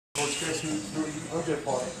Chris, who are you? I'm Jeff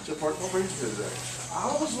Park. Jeff Park, what brings you here today?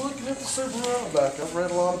 I was looking at the Subaru Outback. I've read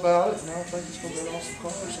a lot about it, and I think it's going to be an awesome car.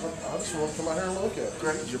 So I just want to come out here and look at it.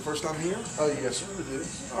 Great. Is your first time here? Oh, yes, sir, we do.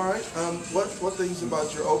 All right. What things about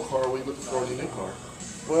your old car are we looking for in your new car?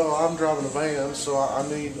 Well, I'm driving a van, so I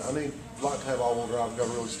need like to have all-wheel drive. I've got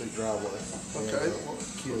a really steep driveway. Okay. And,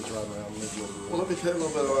 kids riding around. Well, let me tell you a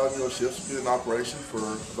little bit about our dealerships. We've been in operation for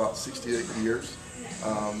about 68 years.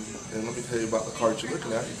 And let me tell you about the car that you're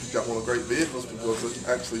looking at. You picked out one of the great vehicles because it's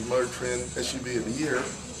actually Motor Trend SUV of the year.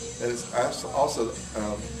 And it's also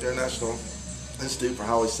International Institute for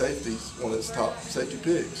Highway Safety's one of its top safety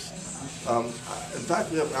picks. In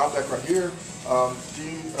fact, we have an Outback right here. Are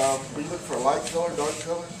you looking for a light color, dark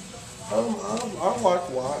color? I like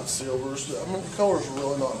white and silvers. I mean, the colors are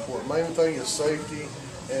really not important. Main thing is safety,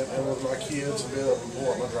 and with my kids, being able to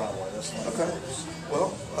pull up my driveway. That's okay.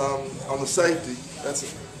 Well, on the safety, that's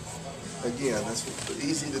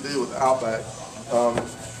easy to do with the Outback.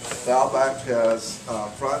 The Outback has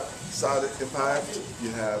front side impact.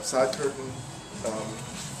 You have side curtain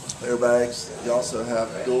airbags. You also have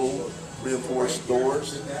dual reinforced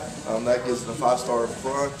doors. That gives it a 5-star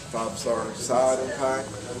front, 5-star side impact.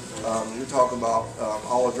 You're talking about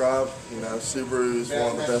all-wheel drive. You know, Subaru is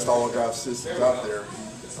one of the best all-wheel drive systems out there.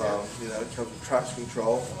 You know, it comes with traction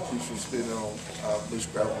control, keeps you spinning on loose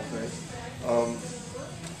gravel and things.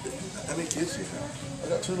 How many kids do you have? I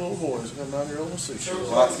got 2 little boys. I got a 9-year-old and a 6-year-old.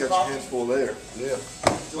 Well, I've got your hands full there. Yeah.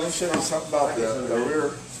 Let me show you something about the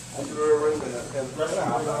rear room and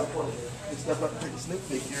step up and take a sneak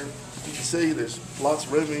peek here. You can see there's lots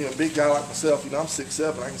of room. You know, a big guy like myself, you know, I'm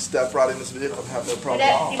 6'7", I can step right in this vehicle and have no problem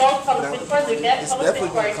at all. It's definitely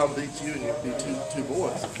going to accommodate you and your two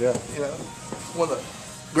boys. Yeah. You know, one of the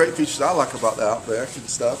great features I like about the Outback and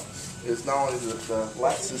stuff is not only the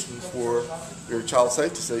latch systems for your child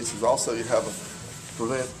safety seats, is also you have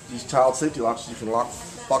prevent these child safety locks. You can lock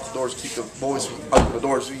the doors, keep the boys from opening the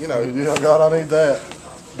doors. You know. Yeah, God, I need that.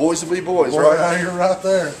 Boys will be boys, Boy, right? You're right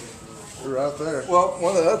there. You're right there. Well,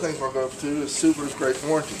 one of the other things we're going to do is Subaru's great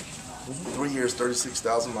warranty. 3 years,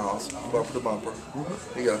 36,000 miles, bumper to bumper.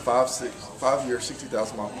 You got a 5-year,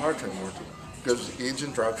 60,000 mile powertrain warranty. Goes with the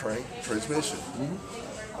engine, drivetrain, transmission.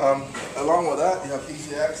 Along with that, you have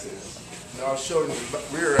easy access. Now I'll show you the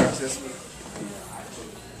rear access.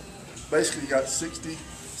 Basically, you got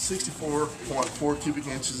 64.4 cubic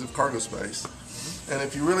inches of cargo space. And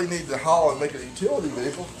if you really need to haul and make it a utility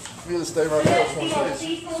vehicle, you just stay right there. Reach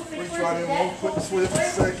right in, one quick swift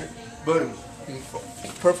second, boom.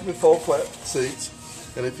 Perfectly full flat seats.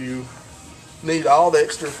 And if you need all the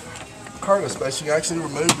extra cargo space, you can actually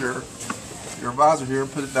remove your visor here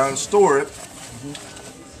and put it down and store it.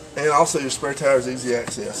 And also your spare tire is easy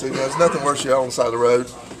access. So you know, there's nothing worse you're out on the side of the road.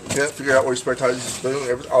 You can't figure out where your spare tire is, just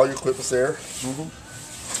boom, all your equipment's there.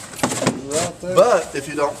 Right there. But if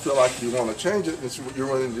you don't feel like you want to change it, you're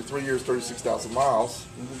running your 3 years, 36,000 miles,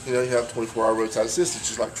 you know, you have 24-hour roadside assistance,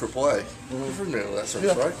 just like AAA. You're familiar with that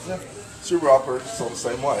service, right? Yeah. Subaru operates on the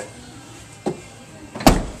same way.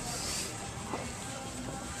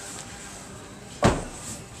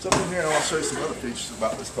 Jump in here and I'll show you some other features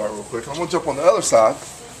about this car real quick. I'm going to jump on the other side.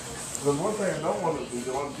 Because one thing I don't want to be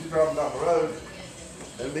doing is you driving down the road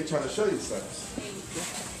and me trying to show you things.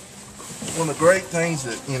 One of the great things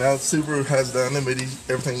that, you know, Subaru has done, they made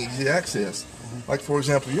everything easy access. Like, for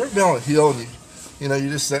example, you ever been on a hill and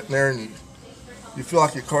you're just sitting there and you feel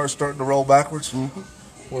like your car's starting to roll backwards?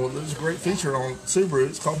 Well, there's a great feature on Subaru.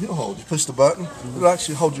 It's called hill hold. You push the button, it'll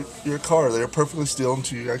actually hold your car there perfectly still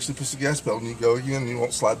until you actually push the gas pedal and you go again and you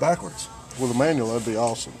won't slide backwards. With a manual, that'd be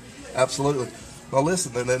awesome. Absolutely. Now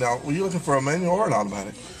listen, now, were you looking for a manual or an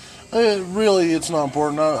automatic? Really, it's not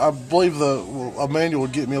important. I believe a manual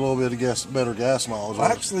would get me a little bit of better gas mileage.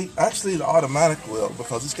 Actually, the automatic will,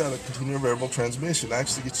 because it's got a continuous variable transmission. It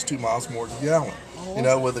actually gets you 2 miles more to the gallon. You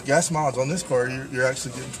know, with the gas mileage on this car, you're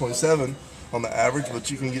actually getting 27 on the average, but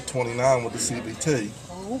you can get 29 with the CVT.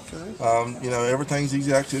 Oh, okay. You know, everything's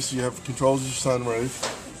easy access. You have controls of your sunroof.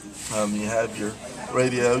 You have your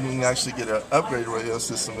radio. You can actually get an upgraded radio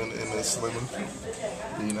system in this Lemon.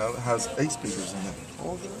 You know, it has 8 speakers in it.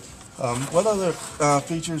 Okay. What other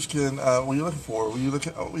features were you looking for? Were you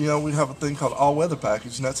looking? You know, we have a thing called all-weather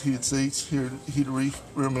package, and that's heated seats, heated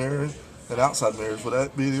rear mirror, and outside mirrors. Would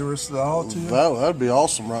that be of interest at all to you? That'd be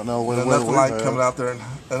awesome right now. And nothing like coming out there and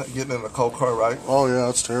getting in a cold car, right? Oh yeah,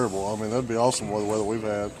 that's terrible. I mean, that'd be awesome with the weather we've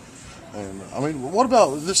had. And I mean, what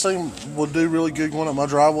about this thing would do really good going up my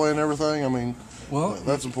driveway and everything? I mean, well,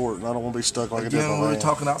 that's important. I don't want to be stuck like again, we were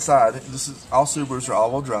talking outside. This is all Subarus are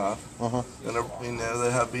all-wheel drive. And you know,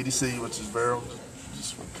 they have VDC, which is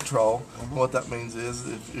just control. What that means is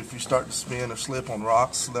if you start to spin or slip on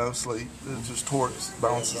rocks, snow, sleet, it just torque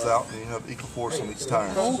balances out and you have equal force on each tire.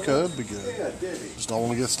 Okay, that'd be good. Just don't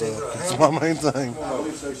want to get stuck. That's my main thing.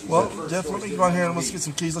 Well, Jeff, let me go out here and let's get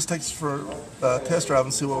some keys. Let's take this for a test drive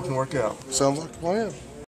and see what we can work out. Sounds like a plan.